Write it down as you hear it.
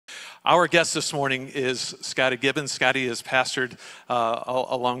Our guest this morning is Scotty Gibbons. Scotty has pastored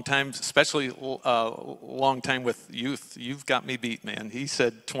a long time, especially a long time with youth. You've got me beat, man. He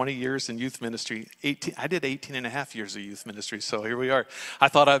said 20 years in youth ministry. I did 18 and a half years of youth ministry, so here we are. I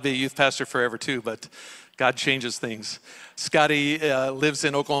thought I'd be a youth pastor forever too, but God changes things. Scotty lives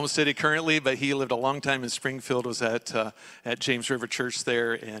in Oklahoma City currently, but he lived a long time in Springfield, was at James River Church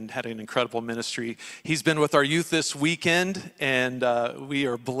there, and had an incredible ministry. He's been with our youth this weekend, and we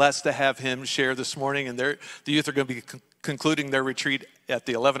are blessed to have him share this morning. And the youth are going to be concluding their retreat at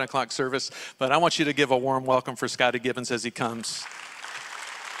the 11 o'clock service. But I want you to give a warm welcome for Scotty Gibbons as he comes.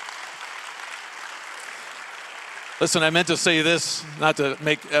 Listen, I meant to say this, not to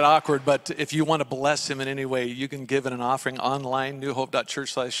make it awkward, but if you want to bless him in any way, you can give in an offering online,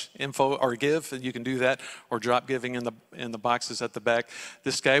 newhope.church/info, or give, and you can do that, or drop giving in the boxes at the back.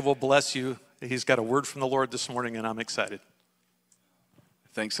 This guy will bless you. He's got a word from the Lord this morning, and I'm excited.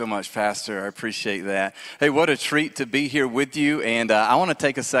 Thanks so much, Pastor. I appreciate that. Hey, what a treat to be here with you. And I want to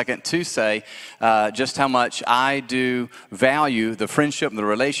take a second to say just how much I do value the friendship and the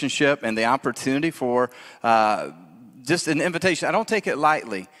relationship and the opportunity for just an invitation. I don't take it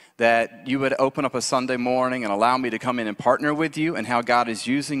lightly that you would open up a Sunday morning and allow me to come in and partner with you, and how God is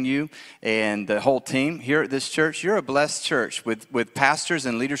using you and the whole team here at this church. You're a blessed church with pastors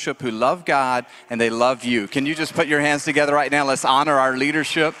and leadership who love God and they love you. Can you just put your hands together right now? Let's honor our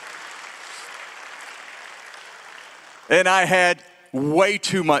leadership. And I had way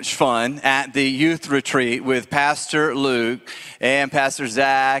too much fun at the youth retreat with Pastor Luke and Pastor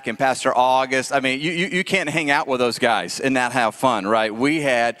Zach and Pastor August. I mean, you can't hang out with those guys and not have fun, right? We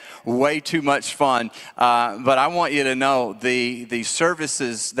had way too much fun. But I want you to know the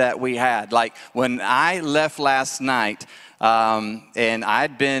services that we had. Like when I left last night, and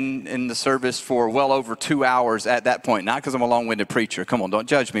I'd been in the service for well over 2 hours at that point. Not because I'm a long-winded preacher. Come on, don't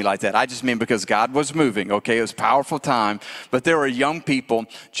judge me like that. I just mean because God was moving, okay? It was a powerful time. But there were young people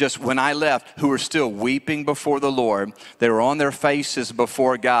just when I left who were still weeping before the Lord. They were on their faces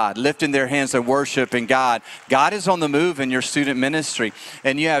before God, lifting their hands and worshiping God. God is on the move in your student ministry.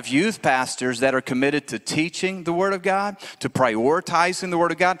 And you have youth pastors that are committed to teaching the Word of God, to prioritizing the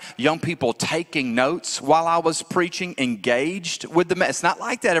Word of God. Young people taking notes while I was preaching, engaged with the message. It's not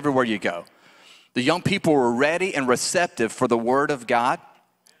like that everywhere you go. The young people were ready and receptive for the Word of God.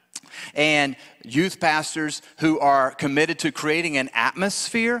 And youth pastors who are committed to creating an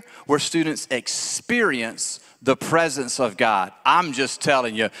atmosphere where students experience the presence of God. I'm just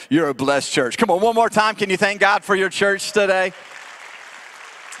telling you, you're a blessed church. Come on, one more time. Can you thank God for your church today?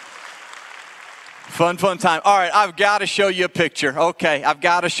 Fun time. All right, I've got to show you a picture. Okay, I've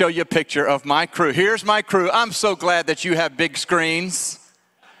got to show you a picture of my crew. Here's my crew. I'm so glad that you have big screens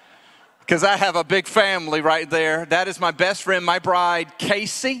because I have a big family right there. That is my best friend, my bride,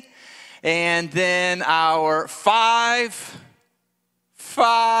 Casey. And then our five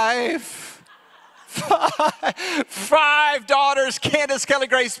daughters, Candace, Kelly,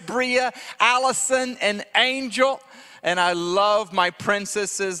 Grace, Bria, Allison, and Angel. And I love my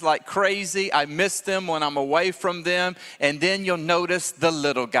princesses like crazy. I miss them when I'm away from them. And then you'll notice the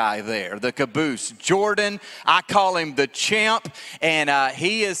little guy there, the caboose. Jordan, I call him the champ. And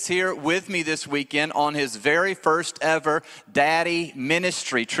he is here with me this weekend on his very first ever daddy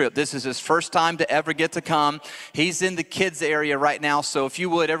ministry trip. This is his first time to ever get to come. He's in the kids area right now. So if you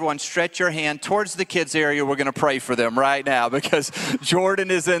would, everyone stretch your hand towards the kids area. We're going to pray for them right now because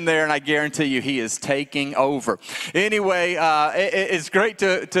Jordan is in there and I guarantee you he is taking over. Anyway, it's great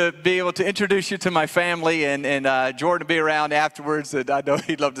to be able to introduce you to my family and Jordan to be around afterwards. And I know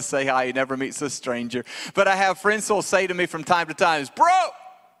he'd love to say hi. He never meets a stranger. But I have friends who'll say to me from time to time, bro,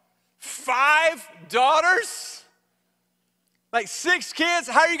 5 daughters? Like 6 kids?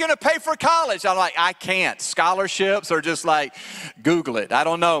 How are you going to pay for college? I'm like, I can't. Scholarships or just like, Google it. I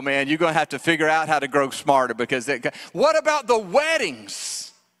don't know, man. You're going to have to figure out how to grow smarter because what about the weddings?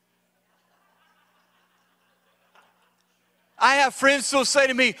 I have friends who'll say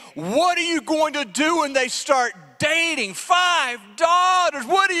to me, what are you going to do when they start dating? 5 daughters,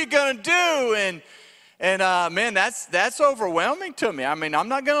 what are you going to do? And man, that's overwhelming to me. I mean, I'm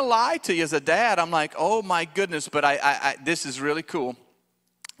not going to lie to you as a dad. I'm like, oh my goodness, but this is really cool.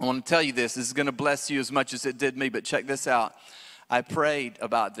 I want to tell you this. This is going to bless you as much as it did me, but check this out. I prayed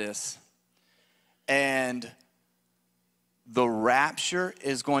about this, and the rapture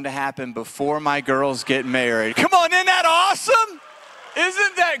is going to happen before my girls get married. Come on, isn't that awesome?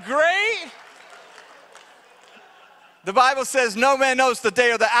 Isn't that great? The Bible says no man knows the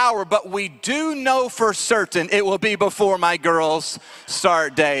day or the hour, but we do know for certain it will be before my girls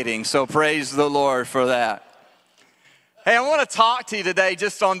start dating. So praise the Lord for that. Hey, I want to talk to you today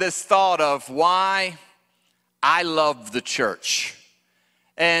just on this thought of why I love the church.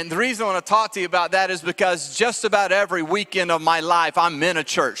 And the reason I want to talk to you about that is because just about every weekend of my life, I'm in a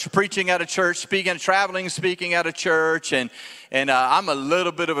church, preaching at a church, speaking, traveling, speaking at a church, and I'm a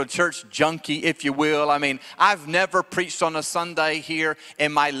little bit of a church junkie, if you will. I mean, I've never preached on a Sunday here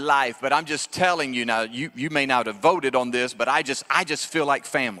in my life, but I'm just telling you now, you may not have voted on this, but I just feel like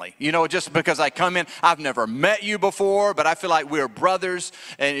family. You know, just because I come in, I've never met you before, but I feel like we're brothers,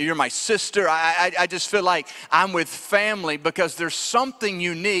 and you're my sister. I just feel like I'm with family because there's something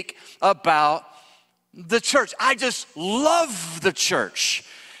unique about the church. I just love the church.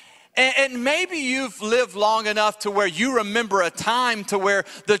 And maybe you've lived long enough to where you remember a time to where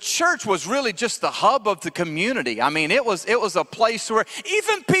the church was really just the hub of the community. I mean, it was a place where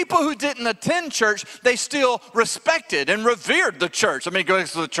even people who didn't attend church, they still respected and revered the church. I mean,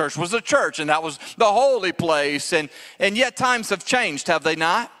 because the church was the church, and that was the holy place. And yet times have changed, have they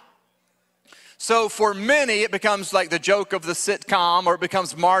not? So for many, it becomes like the joke of the sitcom, or it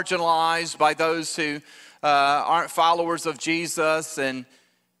becomes marginalized by those who aren't followers of Jesus. And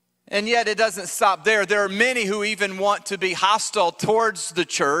yet it doesn't stop there. There are many who even want to be hostile towards the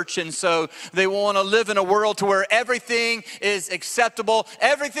church, and so they want to live in a world to where everything is acceptable,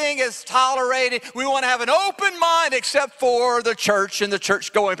 everything is tolerated. We want to have an open mind except for the church and the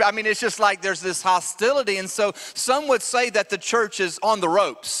church going. I mean, it's just like there's this hostility, and so some would say that the church is on the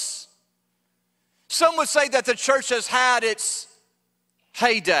ropes. Some would say that the church has had its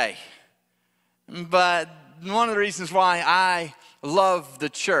heyday. But one of the reasons why I love the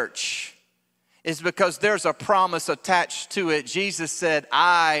church is because there's a promise attached to it. Jesus said,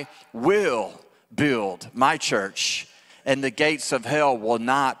 I will build my church, and the gates of hell will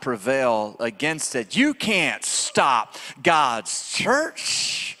not prevail against it. You can't stop God's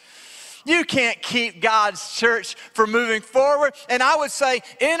church. You can't keep God's church from moving forward. And I would say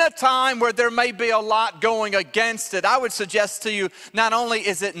in a time where there may be a lot going against it, I would suggest to you, not only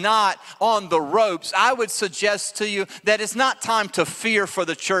is it not on the ropes, I would suggest to you that it's not time to fear for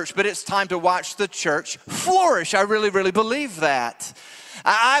the church, but it's time to watch the church flourish. I really, really believe that.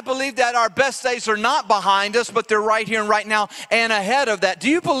 I believe that our best days are not behind us, but they're right here and right now and ahead of that. Do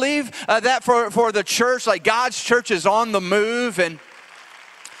you believe that for the church, like God's church is on the move? And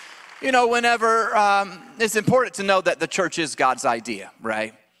you know, whenever, it's important to know that the church is God's idea,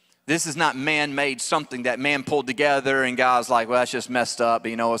 right? This is not man-made, something that man pulled together and God's like, well, that's just messed up, but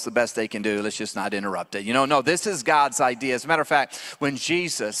you know, what's the best they can do? Let's just not interrupt it. You know, no, this is God's idea. As a matter of fact, when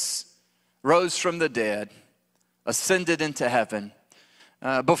Jesus rose from the dead, ascended into heaven,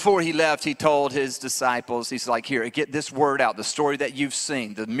 before he left, he told his disciples, he's like, here, get this word out, the story that you've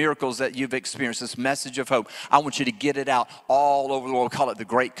seen, the miracles that you've experienced, this message of hope. I want you to get it out all over the world. We call it the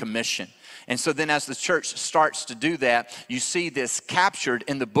Great Commission. And so then as the church starts to do that, you see this captured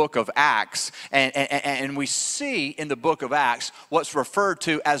in the book of Acts. And we see in the book of Acts what's referred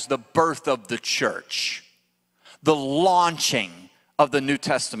to as the birth of the church, the launching of the New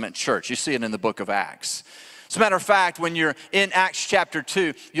Testament church. You see it in the book of Acts. As a matter of fact, when you're in Acts chapter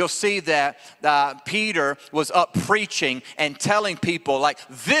 2, you'll see that Peter was up preaching and telling people, like,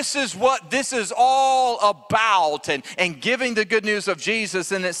 this is what this is all about, and giving the good news of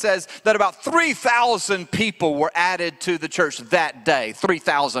Jesus. And it says that about 3,000 people were added to the church that day.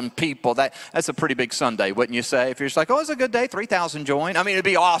 3,000 people. That's a pretty big Sunday, wouldn't you say? If you're just like, oh, it's a good day, 3,000 join. I mean, it'd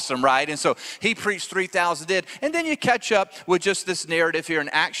be awesome, right? And so he preached, 3,000 did. And then you catch up with just this narrative here in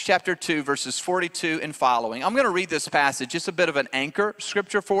Acts chapter 2, verses 42 and following. I'm going to read this passage, just a bit of an anchor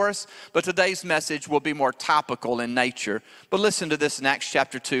scripture for us, but today's message will be more topical in nature. But listen to this in Acts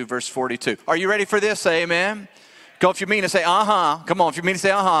chapter 2, verse 42. Are you ready for this? Say amen. Go if you mean to say uh-huh. Come on, if you mean to say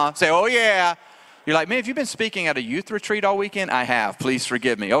uh-huh, say oh yeah. You're like, man, have you been speaking at a youth retreat all weekend? I have. Please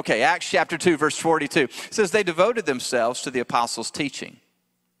forgive me. Okay, Acts chapter 2, verse 42. It says, they devoted themselves to the apostles' teaching.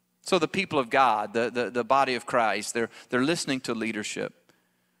 So the people of God, the body of Christ, they're listening to leadership.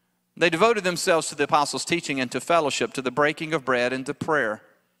 They devoted themselves to the apostles' teaching and to fellowship, to the breaking of bread and to prayer.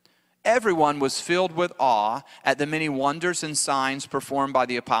 Everyone was filled with awe at the many wonders and signs performed by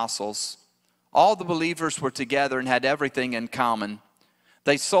the apostles. All the believers were together and had everything in common.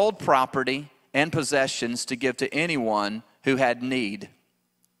 They sold property and possessions to give to anyone who had need.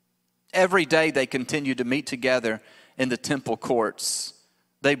 Every day they continued to meet together in the temple courts.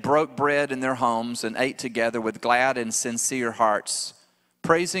 They broke bread in their homes and ate together with glad and sincere hearts,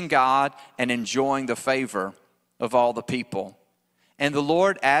 praising God and enjoying the favor of all the people. And the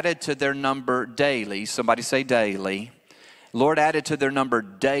Lord added to their number daily, somebody say daily. Lord added to their number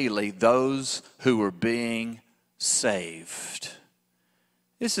daily those who were being saved.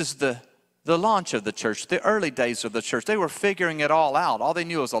 This is the the launch of the church, the early days of the church. They were figuring it all out. All they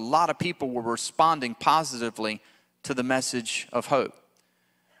knew was a lot of people were responding positively to the message of hope.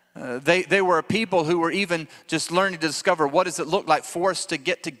 They were a people who were even just learning to discover what does it look like for us to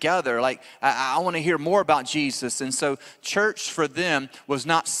get together. Like, I want to hear more about Jesus. And so church for them was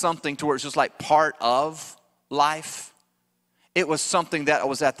not something to where it's just like part of life. It was something that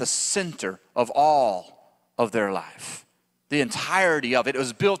was at the center of all of their life. The entirety of it. It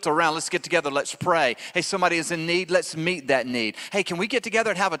was built around, let's get together, let's pray. Hey, somebody is in need, let's meet that need. Hey, can we get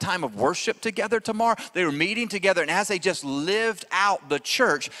together and have a time of worship together tomorrow? They were meeting together, and as they just lived out the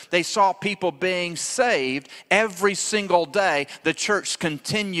church, they saw people being saved every single day. The church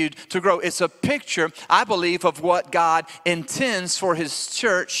continued to grow. It's a picture, I believe, of what God intends for His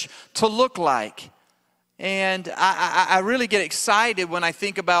church to look like. And I really get excited when I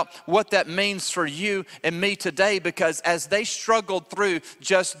think about what that means for you and me today, because as they struggled through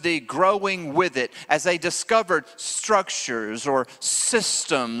just the growing with it, as they discovered structures or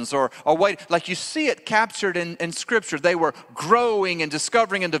systems or way, like you see it captured in Scripture, they were growing and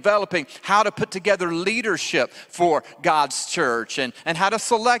discovering and developing how to put together leadership for God's church and how to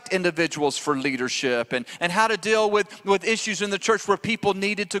select individuals for leadership and how to deal with issues in the church where people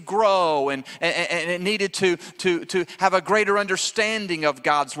needed to grow and it needed to have a greater understanding of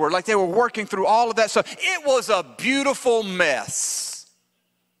God's word. Like they were working through all of that. So it was a beautiful mess.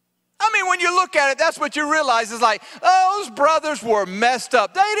 I mean, when you look at it, that's what you realize is like, those brothers were messed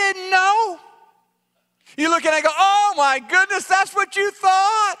up. They didn't know. You look at it and go, oh my goodness, that's what you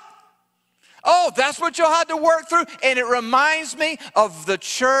thought? Oh, that's what you'll have to work through? And it reminds me of the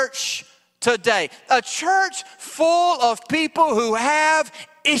church today. A church full of people who have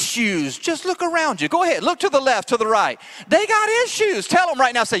issues. Just look around you. Go ahead. Look to the left, to the right. They got issues. Tell them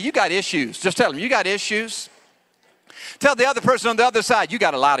right now, say, you got issues. Just tell them, you got issues. Tell the other person on the other side, you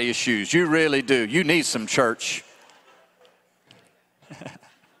got a lot of issues. You really do. You need some church.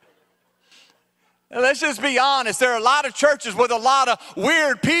 Let's just be honest. There are a lot of churches with a lot of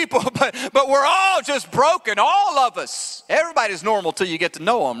weird people, but we're all just broken, all of us. Everybody's normal till you get to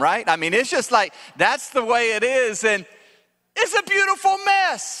know them, right? I mean, it's just like, that's the way it is, and it's a beautiful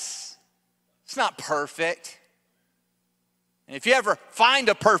mess. It's not perfect. And if you ever find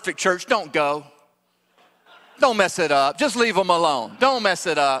a perfect church, don't go. Don't mess it up. Just leave them alone. Don't mess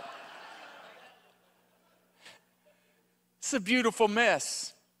it up. It's a beautiful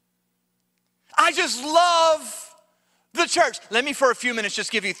mess. I just love the church. Let me for a few minutes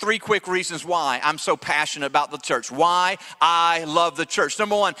just give you 3 quick reasons why I'm so passionate about the church. Why I love the church.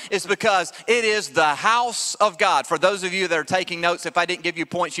 Number 1 is because it is the house of God. For those of you that are taking notes, if I didn't give you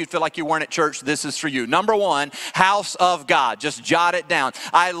points, you'd feel like you weren't at church. This is for you. Number 1, house of God. Just jot it down.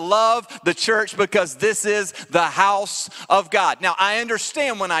 I love the church because this is the house of God. Now, I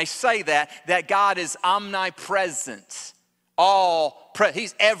understand when I say that God is omnipresent.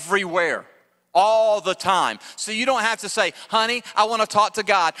 He's everywhere. All the time. So you don't have to say, honey, I want to talk to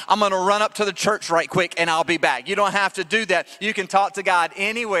God. I'm going to run up to the church right quick and I'll be back. You don't have to do that. You can talk to God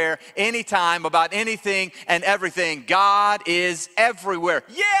anywhere, anytime, about anything and everything. God is everywhere.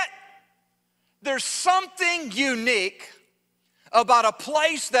 Yet, there's something unique about a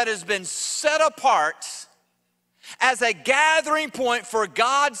place that has been set apart as a gathering point for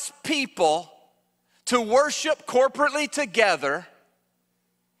God's people to worship corporately together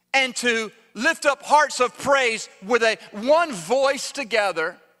and to lift up hearts of praise with one voice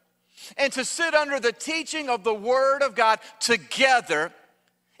together and to sit under the teaching of the Word of God together.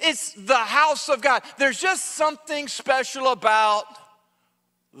 It's the house of God. There's just something special about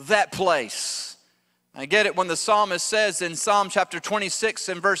that place. I get it when the psalmist says in Psalm chapter 26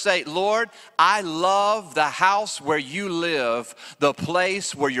 and verse 8, Lord, I love the house where you live, the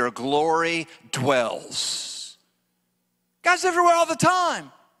place where your glory dwells. God's everywhere all the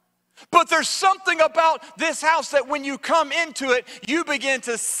time. But there's something about this house that when you come into it, you begin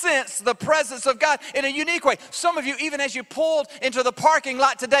to sense the presence of God in a unique way. Some of you, even as you pulled into the parking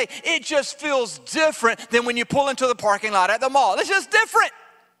lot today, it just feels different than when you pull into the parking lot at the mall. It's just different.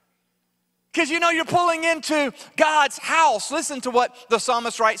 Because you know you're pulling into God's house. Listen to what the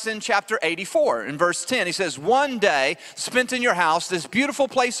psalmist writes in chapter 84 in verse 10. He says, one day spent in your house, this beautiful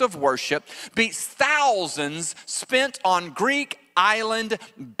place of worship, beats thousands spent on Greek island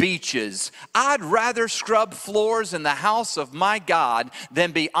beaches. I'd rather scrub floors in the house of my God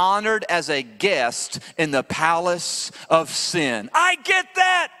than be honored as a guest in the palace of sin. I get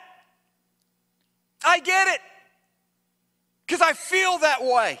that. I get it. Because I feel that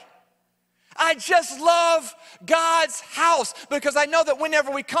way. I just love God's house because I know that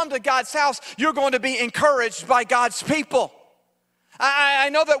whenever we come to God's house, you're going to be encouraged by God's people. I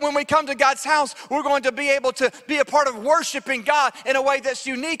know that when we come to God's house, we're going to be able to be a part of worshiping God in a way that's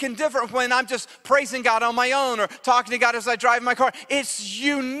unique and different when I'm just praising God on my own or talking to God as I drive my car. It's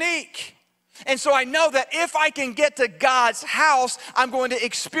unique. And so I know that if I can get to God's house, I'm going to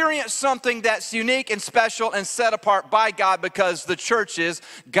experience something that's unique and special and set apart by God because the church is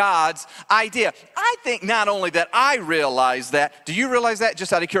God's idea. I think not only that I realize that, do you realize that?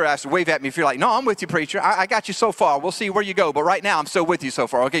 Just out of curiosity, wave at me if you're like, no, I'm with you, preacher. I got you so far. We'll see where you go. But right now, I'm still with you so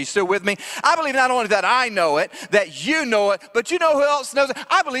far. Okay, you still with me? I believe not only that I know it, that you know it, but you know who else knows it?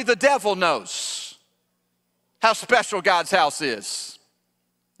 I believe the devil knows how special God's house is.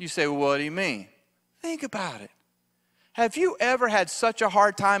 You say, well, what do you mean? Think about it. Have you ever had such a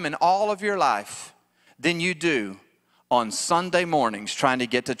hard time in all of your life than you do on Sunday mornings trying to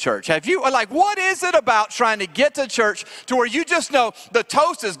get to church? Have you, like, what is it about trying to get to church to where you just know the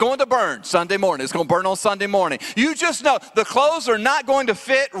toast is going to burn Sunday morning? It's going to burn on Sunday morning. You just know the clothes are not going to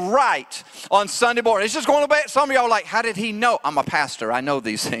fit right on Sunday morning. It's just going to be, some of y'all are like, how did he know? I'm a pastor. I know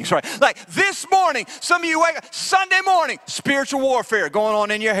these things, right? Like this morning, some of you wake up, Sunday morning, spiritual warfare going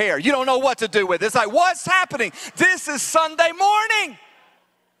on in your hair. You don't know what to do with it. It's like, what's happening? This is Sunday morning.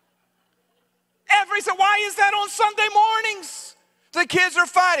 So why is that on Sunday mornings? The kids are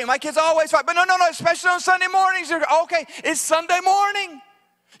fighting. My kids always fight. But no, especially on Sunday mornings. Okay, it's Sunday morning.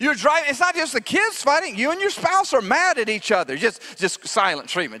 You're driving. It's not just the kids fighting. You and your spouse are mad at each other. Just silent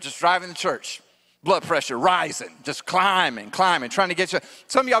treatment. Just driving to church. Blood pressure rising. Just climbing, trying to get you.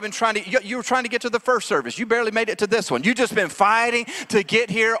 Some of y'all been you were trying to get to the first service. You barely made it to this one. You just been fighting to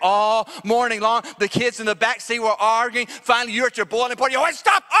get here all morning long. The kids in the back seat were arguing. Finally, you're at your boiling point. You went,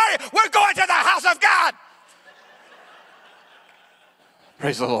 stop arguing. We're going to the house of God.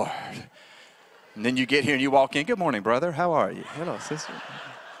 Praise the Lord. And then you get here and you walk in. Good morning, brother. How are you? Hello, sister.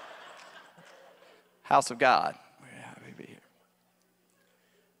 House of God. We're happy to be here.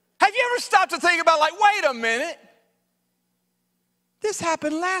 Have you ever stopped to think about, like, wait a minute. This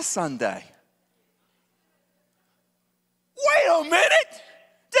happened last Sunday. Wait a minute.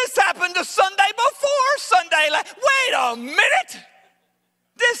 This happened the Sunday before Sunday. Wait a minute.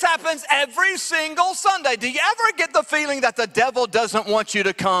 This happens every single Sunday. Do you ever get the feeling that the devil doesn't want you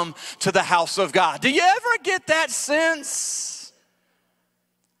to come to the house of God? Do you ever get that sense?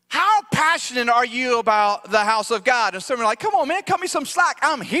 How passionate are you about the house of God? And some are like, come on, man, cut me some slack.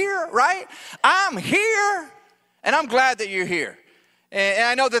 I'm here, right? I'm here. And I'm glad that you're here. And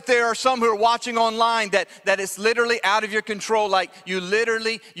I know that there are some who are watching online that it's literally out of your control. Like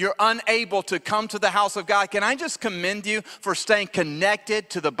you're unable to come to the house of God. Can I just commend you for staying connected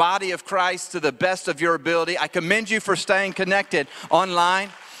to the body of Christ to the best of your ability? I commend you for staying connected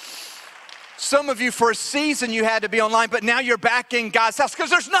online. Some of you, for a season, you had to be online, but now you're back in God's house because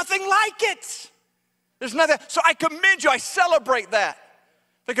there's nothing like it. There's nothing. So I commend you. I celebrate that.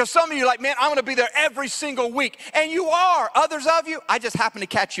 Because some of you are like, man, I'm going to be there every single week. And you are. Others of you, I just happen to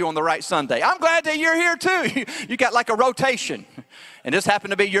catch you on the right Sunday. I'm glad that you're here too. You got like a rotation. And this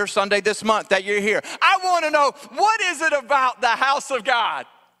happened to be your Sunday this month that you're here. I want to know, what is it about the house of God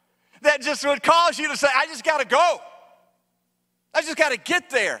that just would cause you to say, I just got to go. I just got to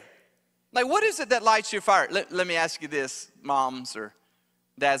get there. Like, what is it that lights your fire? Let me ask you this, moms or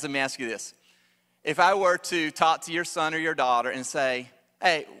dads, let me ask you this. If I were to talk to your son or your daughter and say,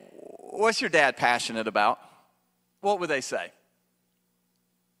 hey, what's your dad passionate about? What would they say?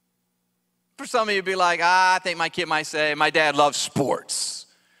 For some of you, it'd be like, I think my kid might say, my dad loves sports.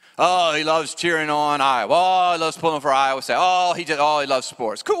 Oh, he loves cheering on Iowa. Oh, he loves pulling for Iowa. Say, he loves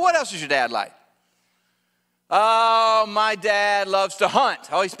sports. Cool, what else does your dad like? Oh, my dad loves to hunt.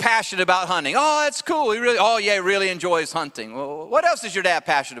 Oh, he's passionate about hunting. Oh, that's cool. He really enjoys hunting. Well, what else is your dad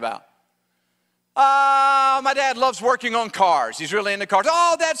passionate about? My dad loves working on cars. He's really into cars.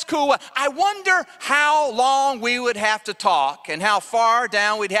 Oh, that's cool. I wonder how long we would have to talk and how far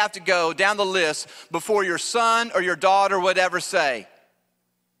down we'd have to go down the list before your son or your daughter would ever say,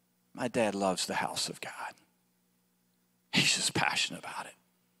 my dad loves the house of God. He's just passionate about it.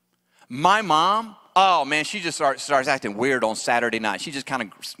 My mom, oh man, she just starts acting weird on Saturday night. She just kind of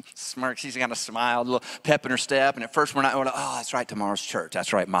smirks, she's kind of smiled, a little pep in her step. And at first we're like, oh, that's right, tomorrow's church.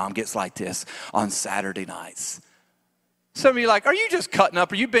 That's right, mom gets like this on Saturday nights. Some of you are like, are you just cutting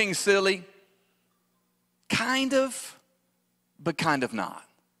up? Are you being silly? Kind of, but kind of not.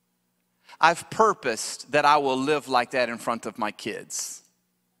 I've purposed that I will live like that in front of my kids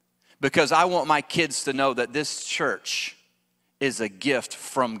because I want my kids to know that this church is a gift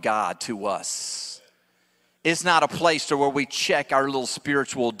from God to us. It's not a place to where we check our little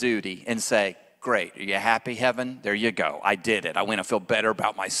spiritual duty and say, great. Are you happy, heaven? There you go. I did it. I went to feel better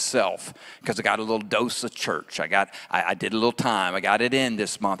about myself because I got a little dose of church. I did a little time. I got it in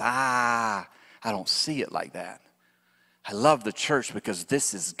this month. I don't see it like that. I love the church because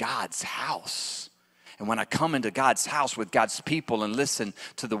this is God's house. And when I come into God's house with God's people and listen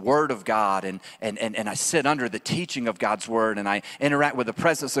to the word of God and I sit under the teaching of God's word and I interact with the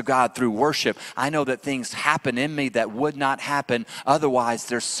presence of God through worship, I know that things happen in me that would not happen otherwise.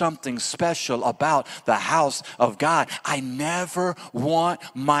 There's something special about the house of God. I never want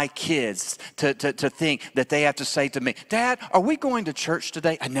my kids to think that they have to say to me, Dad, are we going to church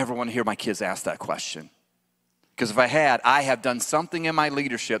today? I never want to hear my kids ask that question. Because if I have done something in my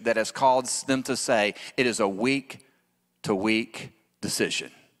leadership that has caused them to say, it is a week-to-week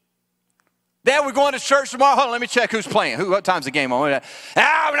decision. Dad, we're going to church tomorrow. Hold on, let me check who's playing. What time's the game on? We're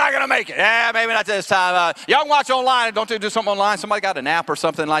not going to make it. Maybe not this time. Y'all can watch online. Don't they do something online? Somebody got an app or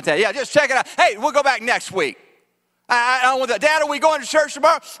something like that. Yeah, just check it out. Hey, we'll go back next week. I don't want that. Dad, are we going to church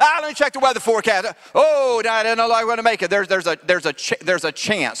tomorrow? Let me check the weather forecast. Oh, I don't know if I'm going to make it. There's a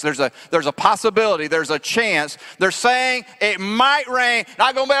chance. There's a possibility. There's a chance. They're saying it might rain.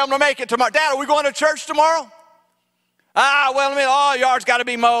 Not going to be able to make it tomorrow. Dad, are we going to church tomorrow? Yard's got to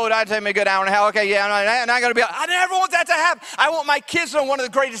be mowed. I'd take me a good hour and a half. Okay, yeah, I'm not going to be. I never want that to happen. I want my kids to know one of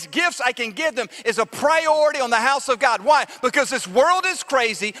the greatest gifts I can give them is a priority on the house of God. Why? Because this world is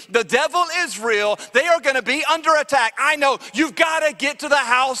crazy. The devil is real. They are going to be under attack. I know. You've got to get to the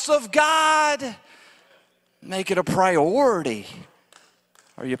house of God. Make it a priority.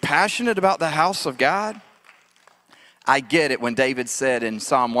 Are you passionate about the house of God? I get it when David said in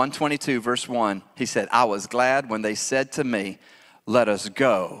Psalm 122, verse 1, he said, I was glad when they said to me, let us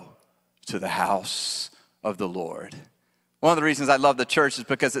go to the house of the Lord. One of the reasons I love the church is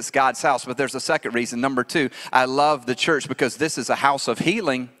because it's God's house, but there's a second reason. Number two, I love the church because this is a house of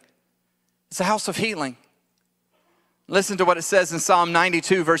healing. It's a house of healing. Listen to what it says in Psalm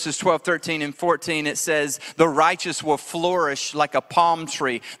 92, verses 12, 13, and 14. It says, the righteous will flourish like a palm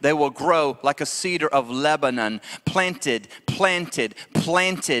tree. They will grow like a cedar of Lebanon, planted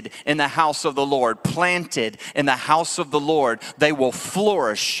in the house of the Lord. Planted in the house of the Lord. They will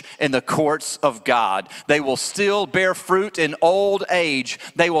flourish in the courts of God. They will still bear fruit in old age.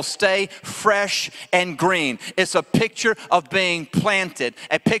 They will stay fresh and green. It's a picture of being planted,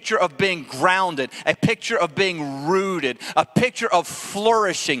 a picture of being grounded, a picture of being rooted. A picture of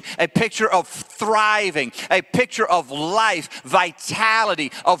flourishing, a picture of thriving, a picture of life,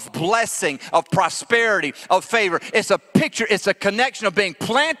 vitality, of blessing, of prosperity, of favor. It's a picture, it's a connection of being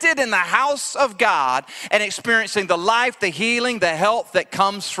planted in the house of God and experiencing the life, the healing, the health that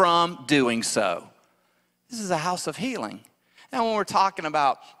comes from doing so. This is a house of healing. And when we're talking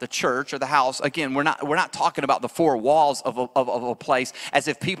about the church or the house, again, we're not talking about the four walls of a place as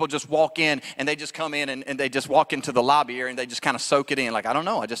if people just walk in and they just come in and they just walk into the lobby area and they just kind of soak it in. Like, I don't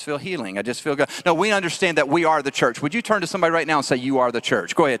know, I just feel healing. I just feel good. No, we understand that we are the church. Would you turn to somebody right now and say, you are the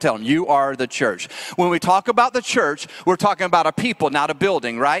church? Go ahead, tell them, you are the church. When we talk about the church, we're talking about a people, not a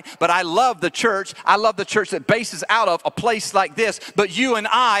building, right? But I love the church. I love the church that bases out of a place like this. But you and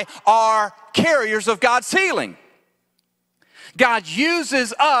I are carriers of God's healing. God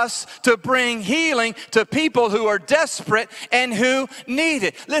uses us to bring healing to people who are desperate and who need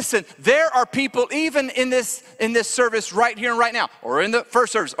it. Listen, there are people even in this service right here and right now, or in the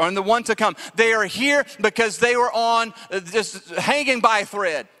first service, or in the one to come. They are here because they were on just hanging by a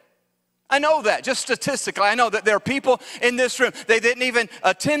thread. I know that, just statistically. I know that there are people in this room, they didn't even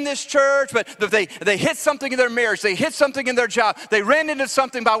attend this church, but they hit something in their marriage, they hit something in their job, they ran into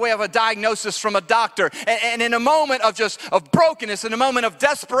something by way of a diagnosis from a doctor, and in a moment of brokenness, in a moment of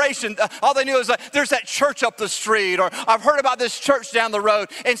desperation, all they knew is like, there's that church up the street, or I've heard about this church down the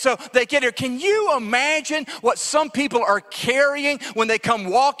road, and so they get here. Can you imagine what some people are carrying when they come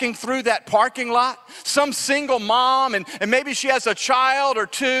walking through that parking lot? Some single mom, and maybe she has a child or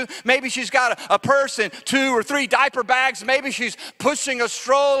two, maybe she's got a purse and 2 or 3 diaper bags. Maybe she's pushing a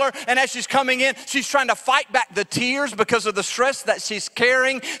stroller, and as she's coming in, she's trying to fight back the tears because of the stress that she's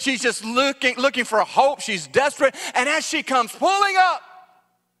carrying. She's just looking for hope. She's desperate, and as she comes pulling up,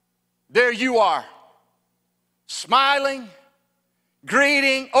 there you are, smiling,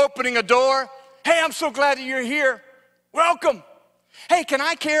 greeting, opening a door. Hey, I'm so glad that you're here. Welcome. Hey, can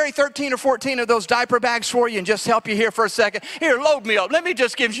I carry 13 or 14 of those diaper bags for you and just help you here for a second? Here, load me up. Let me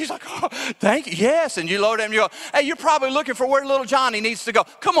just give you. She's like, oh, thank you. Yes. And you load it and you go, hey, you're probably looking for where little Johnny needs to go.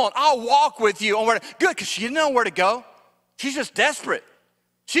 Come on, I'll walk with you. Good, because she didn't know where to go. She's just desperate.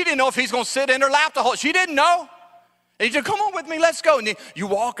 She didn't know if he's going to sit in her lap the whole. She didn't know. And he said, come on with me, let's go. And then you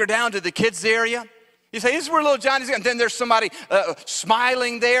walk her down to the kids area. You say, this is where little Johnny's at. And then there's somebody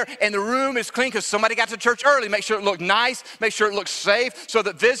smiling there, and the room is clean because somebody got to church early. Make sure it looked nice, make sure it looks safe, so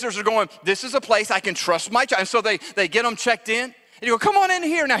that visitors are going, this is a place I can trust my child. And so they get them checked in. And you go, come on in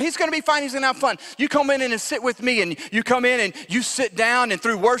here. Now, he's going to be fine. He's going to have fun. You come in and sit with me, and you come in and you sit down, and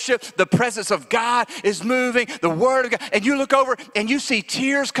through worship, the presence of God is moving, the Word of God. And you look over, and you see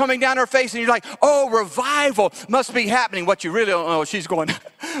tears coming down her face, and you're like, oh, revival must be happening. What you really don't know, she's going,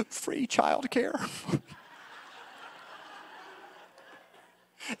 free child care.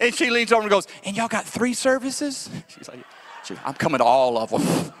 And she leans over and goes, and y'all got 3 services? She's like, I'm coming to all of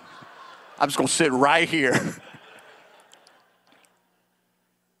them. I'm just going to sit right here.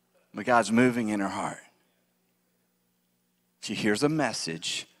 But God's moving in her heart. She hears a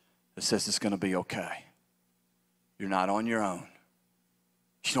message that says it's going to be okay. You're not on your own.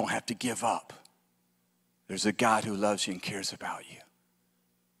 You don't have to give up. There's a God who loves you and cares about you.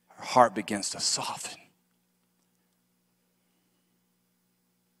 Her heart begins to soften.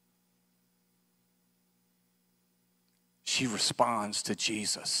 She responds to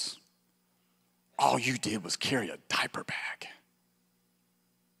Jesus. All you did was carry a diaper bag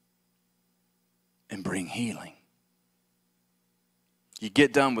and bring healing. You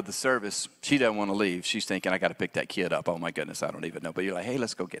get done with the service. She doesn't want to leave. She's thinking, I got to pick that kid up. Oh, my goodness, I don't even know. But you're like, hey,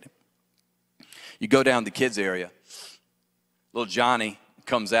 let's go get him. You go down the kids' area. Little Johnny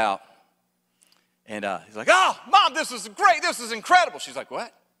comes out. And he's like, oh, Mom, this is great. This is incredible. She's like,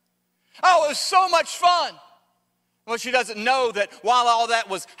 what? Oh, it was so much fun. Well, she doesn't know that while all that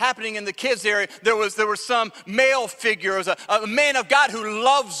was happening in the kids' area, there was some male figure, a man of God who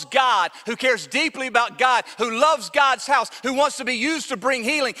loves God, who cares deeply about God, who loves God's house, who wants to be used to bring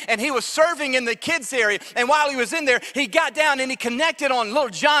healing. And he was serving in the kids' area. And while he was in there, he got down and he connected on little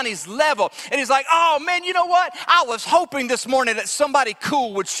Johnny's level. And he's like, oh, man, you know what? I was hoping this morning that somebody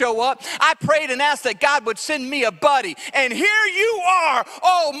cool would show up. I prayed and asked that God would send me a buddy. And here you are.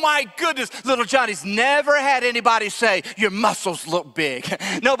 Oh, my goodness. Little Johnny's never had anybody say, your muscles look big.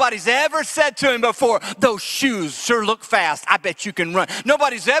 Nobody's ever said to him before, those shoes sure look fast. I bet you can run.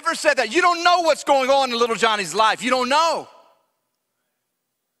 Nobody's ever said that. You don't know what's going on in little Johnny's life. You don't know.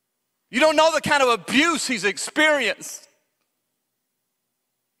 You don't know the kind of abuse he's experienced.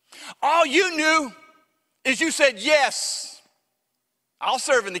 All you knew is you said, yes, I'll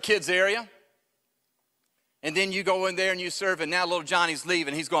serve in the kids' area. And then you go in there and you serve, and now little Johnny's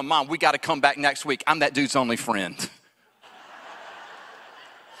leaving. He's going, Mom, we got to come back next week. I'm that dude's only friend.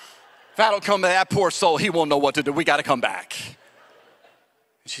 If I don't come to that poor soul, he won't know what to do. We got to come back.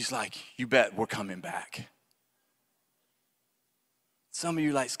 And she's like, you bet we're coming back. Some of you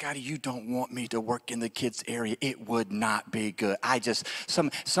are like, Scotty, you don't want me to work in the kids' area. It would not be good. Some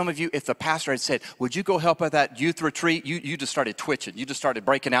of you, if the pastor had said, would you go help at that youth retreat? You just started twitching. You just started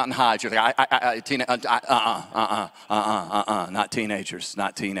breaking out in hives. You're like, not teenagers,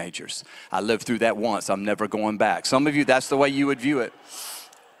 not teenagers. I lived through that once. I'm never going back. Some of you, that's the way you would view it.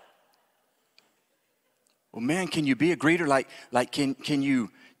 Well, man, can you be a greeter? Like can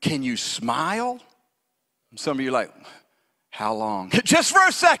you smile? Some of you are like, how long? Just for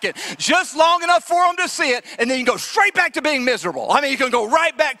a second, just long enough for them to see it, and then you can go straight back to being miserable. I mean, you can go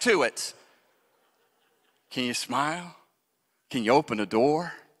right back to it. Can you smile? Can you open a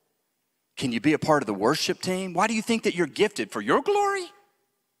door? Can you be a part of the worship team? Why do you think that you're gifted? For your glory?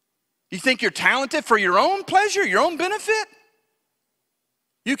 You think you're talented for your own pleasure, your own benefit?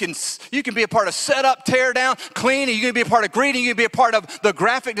 You can be a part of setup, tear down, cleaning. You can be a part of greeting. You can be a part of the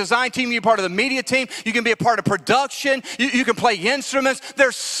graphic design team. You can be a part of the media team. You can be a part of production. You can play instruments.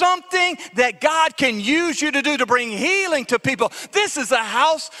 There's something that God can use you to do to bring healing to people. This is a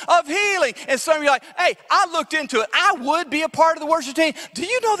house of healing. And some of you are like, hey, I looked into it. I would be a part of the worship team. Do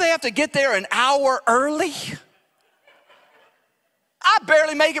you know they have to get there an hour early? I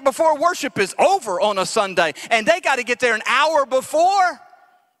barely make it before worship is over on a Sunday, and they got to get there an hour before.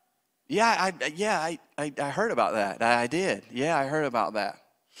 Yeah, I heard about that. I did. Yeah, I heard about that.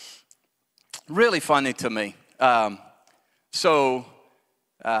 Really funny to me. I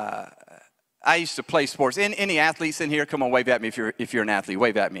used to play sports. Any athletes in here? Come on, wave at me if you're an athlete.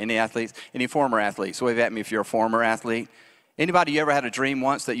 Wave at me. Any athletes? Any former athletes? Wave at me if you're a former athlete. Anybody, you ever had a dream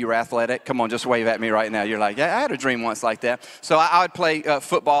once that you were athletic? Come on, just wave at me right now. You're like, yeah, I had a dream once like that. So I would play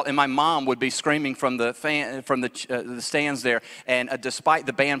football, and my mom would be screaming from the stands there. And despite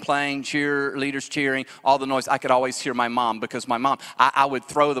the band playing, cheerleaders cheering, all the noise, I could always hear my mom, because my mom, I would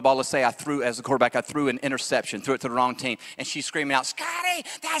throw the ball. Let's say as a quarterback, I threw an interception, threw it to the wrong team, and she's screaming out, Scotty,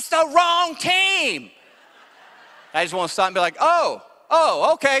 that's the wrong team. I just want to stop and be like, oh,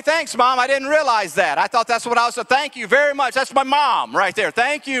 Oh, okay, thanks, Mom. I didn't realize that. I thought that's what I was saying. Thank you very much. That's my mom right there.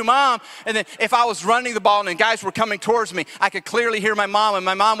 Thank you, Mom. And then if I was running the ball and guys were coming towards me, I could clearly hear my mom, and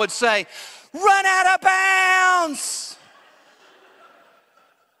my mom would say, run out of bounds.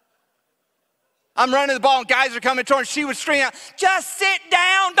 I'm running the ball and guys are coming towards me. She would scream out, just sit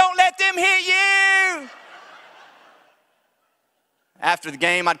down. Don't let them hit you. After the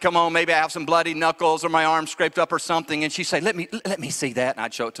game, I'd come home, maybe I have some bloody knuckles or my arm scraped up or something, and she'd say, let me see that, and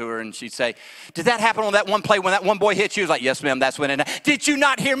I'd show it to her, and she'd say, did that happen on that one play when that one boy hit you? I was like, yes, ma'am, that's when it happened. Did you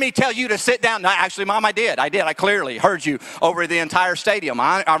not hear me tell you to sit down? No, actually, Mom, I did. I clearly heard you over the entire stadium.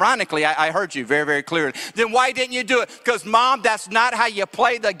 Ironically, I heard you very, very clearly. Then why didn't you do it? Because, Mom, that's not how you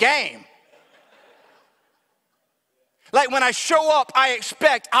play the game. Like when I show up, I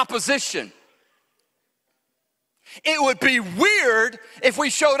expect opposition. It would be weird if we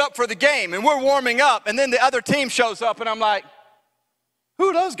showed up for the game and we're warming up and then the other team shows up and I'm like, who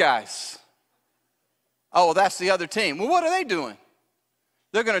are those guys? Oh, well, that's the other team. Well, what are they doing?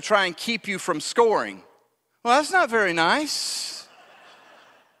 They're going to try and keep you from scoring. Well, that's not very nice.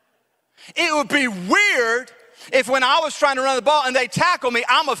 It would be weird if when I was trying to run the ball and they tackle me,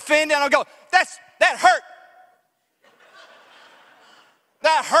 I'm offended and I go, that hurt.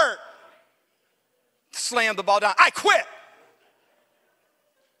 That hurt. Slam the ball down. I quit.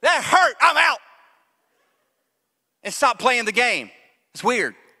 That hurt. I'm out. And stop playing the game. It's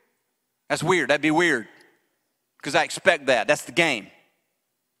weird. That's weird. That'd be weird. Because I expect that. That's the game.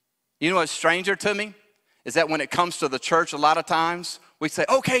 You know what's stranger to me? Is that when it comes to the church, a lot of times, we say,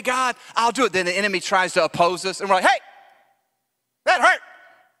 okay, God, I'll do it. Then the enemy tries to oppose us. And we're like, hey, that hurt.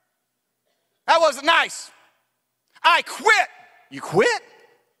 That wasn't nice. I quit. You quit?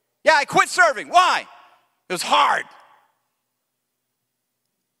 Yeah, I quit serving. Why? It was hard.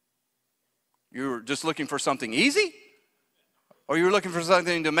 You were just looking for something easy? Or you were looking for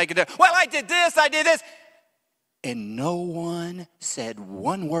something to make it different? Well, I did this. And no one said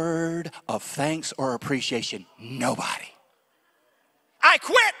one word of thanks or appreciation. Nobody. I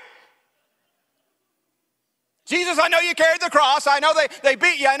quit. Jesus, I know you carried the cross. I know they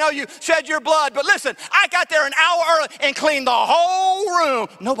beat you. I know you shed your blood. But listen, I got there an hour early and cleaned the whole room.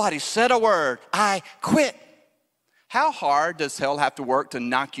 Nobody said a word. I quit. How hard does hell have to work to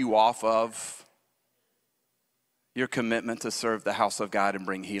knock you off of your commitment to serve the house of God and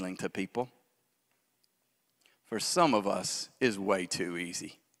bring healing to people? For some of us, it's way too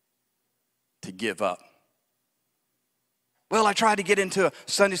easy to give up. Well, I tried to get into a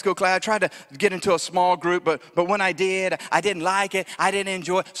Sunday school class. I tried to get into a small group, but when I did, I didn't like it. I didn't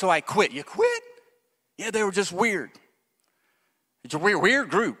enjoy it, so I quit. You quit? Yeah, they were just weird. It's a weird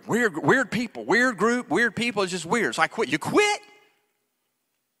group, weird people, weird group, weird people. It's just weird, so I quit. You quit?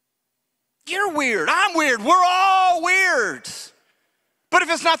 You're weird. I'm weird. We're all weird. But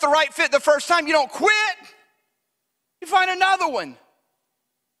if it's not the right fit the first time, you don't quit. You find another one.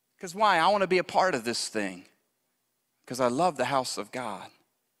 Because why? I want to be a part of this thing. Because I love the house of God.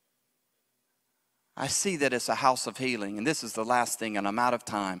 I see that it's a house of healing. And this is the last thing, and I'm out of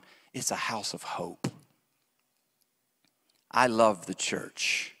time. It's a house of hope. I love the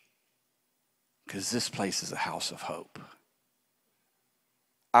church because this place is a house of hope.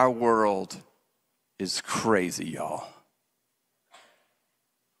 Our world is crazy, y'all.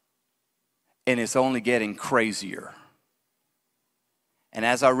 And it's only getting crazier. And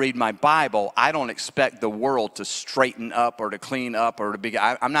as I read my Bible, I don't expect the world to straighten up or to clean up or to be,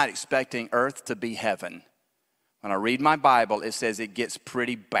 I'm not expecting earth to be heaven. When I read my Bible, it says it gets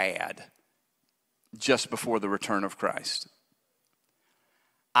pretty bad just before the return of Christ.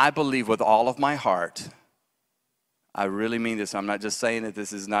 I believe with all of my heart, I really mean this. I'm not just saying it.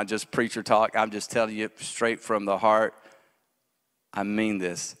 This is not just preacher talk. I'm just telling you straight from the heart. I mean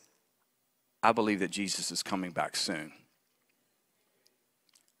this. I believe that Jesus is coming back soon.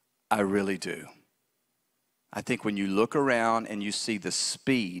 I really do. I think when you look around and you see the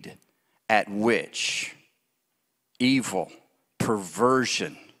speed at which evil,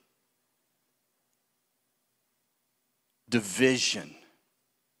 perversion, division,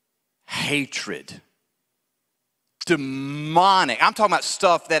 hatred, demonic. I'm talking about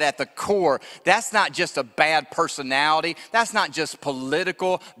stuff that at the core, that's not just a bad personality. That's not just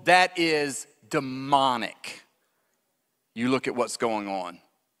political. That is demonic. You look at what's going on.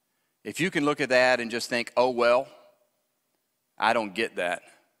 If you can look at that and just think, oh, well, I don't get that.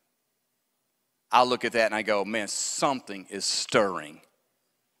 I'll look at that and I go, man, something is stirring.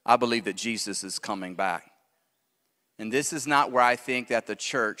 I believe that Jesus is coming back. And this is not where I think that the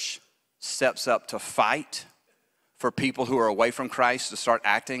church steps up to fight for people who are away from Christ to start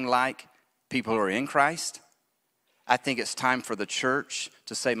acting like people who are in Christ. I think it's time for the church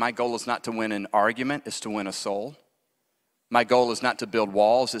to say, my goal is not to win an argument, it's to win a soul. My goal is not to build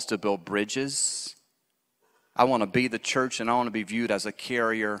walls, it's to build bridges. I want to be the church, and I want to be viewed as a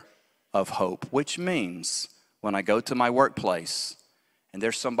carrier of hope, which means when I go to my workplace and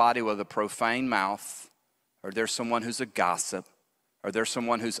there's somebody with a profane mouth, or there's someone who's a gossip, or there's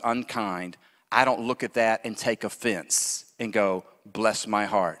someone who's unkind, I don't look at that and take offense and go, bless my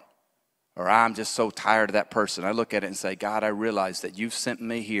heart. Or I'm just so tired of that person. I look at it and say, God, I realize that you've sent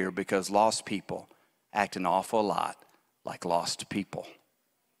me here because lost people act an awful lot like lost people.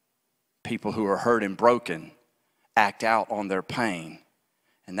 People who are hurt and broken act out on their pain.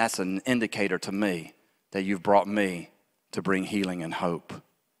 And that's an indicator to me that you've brought me to bring healing and hope.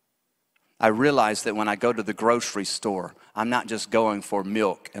 I realize that when I go to the grocery store, I'm not just going for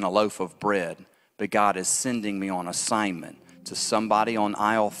milk and a loaf of bread, but God is sending me on assignment to somebody on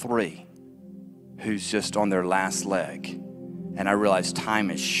aisle 3 who's just on their last leg. And I realize time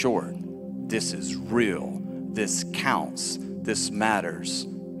is short. This is real. This counts. This matters.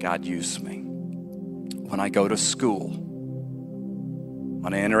 God, use me. When I go to school,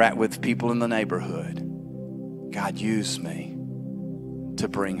 when I interact with people in the neighborhood, God, use me to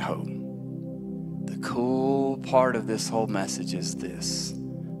bring hope. The cool part of this whole message is this: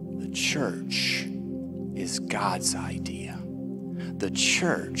 the church is God's idea. The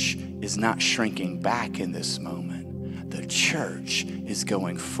church is not shrinking back in this moment. The church is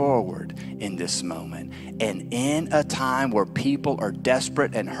going forward in this moment. And in a time where people are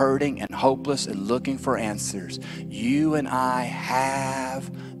desperate and hurting and hopeless and looking for answers, you and I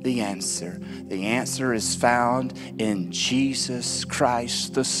have the answer. The answer is found in Jesus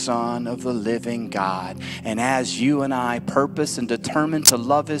Christ, the Son of the living God. And as you and I purpose and determine to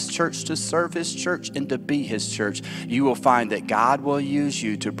love his church, to serve his church, and to be his church, you will find that God will use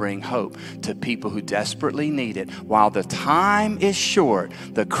you to bring hope to people who desperately need it. While the time is short,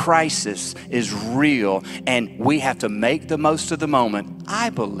 the crisis is real, and we have to make the most of the moment.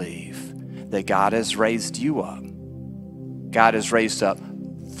 I believe that God has raised you up. God has raised up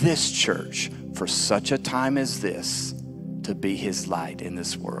this church for such a time as this to be his light in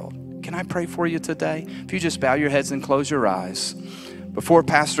this world. Can I pray for you today? If you just bow your heads and close your eyes. Before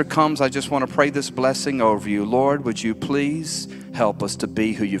Pastor comes, I just want to pray this blessing over you. Lord, would you please help us to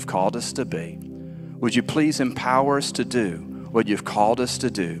be who you've called us to be? Would you please empower us to do what you've called us to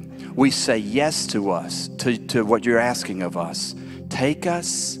do? We say yes to us, to what you're asking of us. Take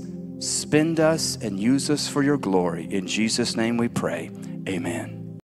us, spend us, and use us for your glory. In Jesus' name we pray. Amen.